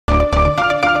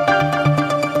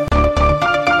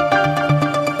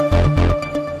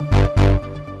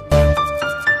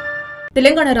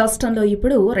తెలంగాణ రాష్ట్రంలో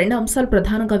ఇప్పుడు రెండు అంశాలు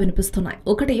ప్రధానంగా వినిపిస్తున్నాయి.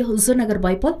 ఒకటి హుజూర్నగర్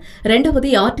బైపోల్, రెండవది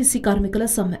ఆర్టీసీ కార్మికుల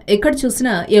సమ్మె. ఎక్కడ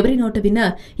చూసినా ఎవరి నోట విన్నా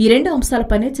ఈ రెండు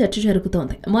అంశాలపైనే చర్చ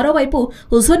జరుగుతోంది. మరోవైపు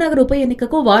హుజూర్నగర్ ఉప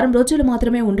ఎన్నికకు వారం రోజులు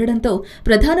మాత్రమే ఉండడంతో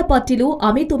ప్రధాన పార్టీలు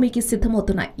అమీతుమీకి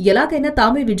సిద్ధమవుతున్నాయి. ఎలాగైనా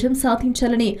తామే విజయం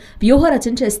సాధించాలని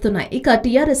వ్యూహరచన చేస్తున్నాయి. ఇక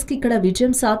టీఆర్ఎస్ కి ఇక్కడ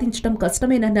విజయం సాధించడం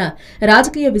కష్టమేనన్న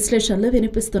రాజకీయ విశ్లేషణలు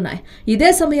వినిపిస్తున్నాయి.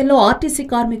 ఇదే సమయంలో ఆర్టీసీ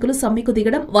కార్మికులు సమ్మెకు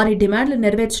దిగడం, వారి డిమాండ్లు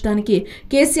నెరవేర్చడానికి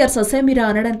కేసీఆర్ మీరా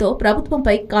అనడంతో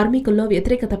ప్రభుత్వంపై కార్మికుల్లో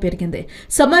వ్యతిరేకత పెరిగింది.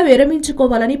 సమ్మె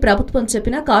విరమించుకోవాలని ప్రభుత్వం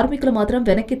చెప్పినా కార్మికులు మాత్రం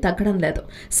వెనక్కి తగ్గడం లేదు.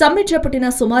 సమ్మె చేపట్టిన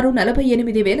సుమారు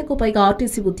 48,000కు పైగా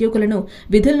ఆర్టీసీ ఉద్యోగులను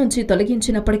విధుల నుంచి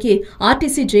తొలగించినప్పటికీ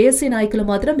ఆర్టీసీ జేఏసీ నాయకులు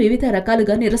మాత్రం వివిధ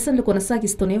రకాలుగా నిరసనలు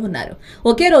కొనసాగిస్తూనే ఉన్నారు.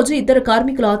 ఒకే రోజు ఇద్దరు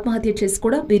కార్మికులు ఆత్మహత్య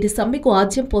చేసుకోవడం వీరి సమ్మెకు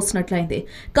ఆజ్యం పోసినట్లయింది.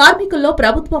 కార్మికుల్లో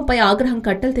ప్రభుత్వంపై ఆగ్రహం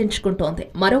కట్టలు తెంచుకుంటోంది.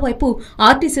 మరోవైపు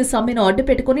ఆర్టీసీ సమ్మెను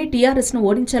అడ్డుపెట్టుకుని టీఆర్ఎస్ ను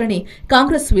ఓడించాలని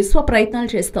కాంగ్రెస్ విశ్వ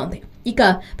ప్రయత్నాలు చేస్తోంది. ఇక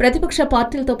ప్రతిపక్ష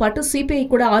పార్టీలతో పాటు సిపిఐ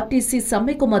కూడా ఆర్టీసీ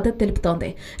సమ్మెకు మద్దతు తెలుపుతోంది.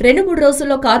 2-3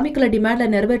 రోజుల్లో కార్మికుల డిమాండ్ల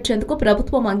నెరవేర్చేందుకు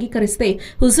ప్రభుత్వం అంగీకరిస్తే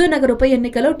హుజూర్నగర్ ఉప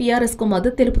ఎన్నికలో టీఆర్ఎస్ కు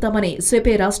మద్దతు తెలుపుతామని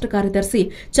సిపిఐ రాష్ట్ర కార్యదర్శి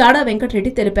చాడా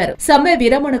వెంకటరెడ్డి తెలిపారు. సమ్మె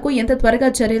విరమణకు ఎంత త్వరగా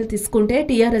చర్యలు తీసుకుంటే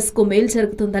టీఆర్ఎస్ కు మేలు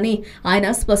జరుగుతుందని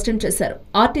ఆయన స్పష్టం చేశారు.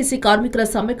 ఆర్టీసీ కార్మికుల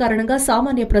సమ్మె కారణంగా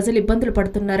సామాన్య ప్రజలు ఇబ్బందులు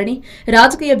పడుతున్నారని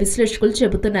రాజకీయ విశ్లేషకులు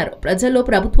చెబుతున్నారు. ప్రజల్లో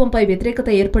ప్రభుత్వంపై వ్యతిరేకత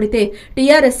ఏర్పడితే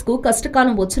టీఆర్ఎస్ కు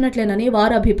కష్టకాలం వచ్చినట్లేనని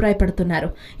వారు అభిప్రాయపడుతున్నారు.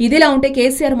 ఇదిలా ఉంటే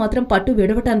కేసీఆర్ మాత్రం పట్టు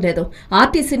విడవటం లేదు.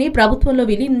 ఆర్టీసీని ప్రభుత్వంలో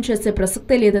విలీనం చేసే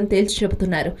ప్రసక్తే లేదని తేల్చి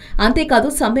చెబుతున్నారు. అంతేకాదు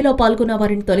సమ్మెలో పాల్గొన్న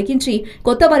వారిని తొలగించి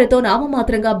కొత్త వారితో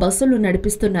నామమాత్రంగా బస్సులు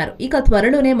నడిపిస్తున్నారు. ఇక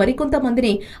త్వరలోనే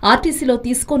మరికొంతమందిని ఆర్టీసీలో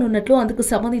తీసుకోనున్నట్లు అందుకు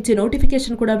సంబంధించి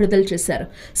నోటిఫికేషన్ కూడా విడుదల చేశారు.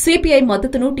 సిపిఐ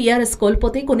మద్దతును టీఆర్ఎస్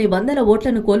కోల్పోతే కొన్ని వందల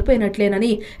ఓట్లను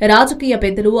కోల్పోయినట్లేనని రాజకీయ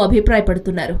పెద్దలు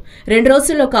అభిప్రాయపడుతున్నారు. 2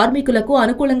 రోజుల్లో కార్మికులకు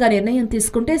అనుకూలంగా నిర్ణయం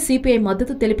తీసుకుంటే సిపిఐ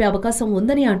మద్దతు తెలిపే అవకాశం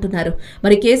ఉందని అంటున్నారు.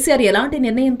 మరి కేసీఆర్ ఎలాంటి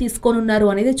నిర్ణయం తీసుకోనున్నారు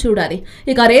అనేది చూడాలి.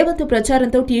 ఇక Revanth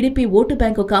ప్రచారంతో TDP vote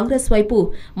bank Congress వైపు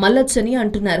మళ్లొచ్చని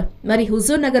అంటున్నారు. మరి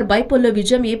హుజూర్నగర్ బైపోల్లో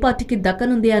విజయం ఏ పార్టీకి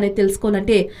దక్కనుంది అనేది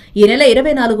తెలుసుకోవాలంటే ఈ నెల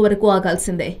 24 వరకు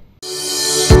ఆగాల్సిందే.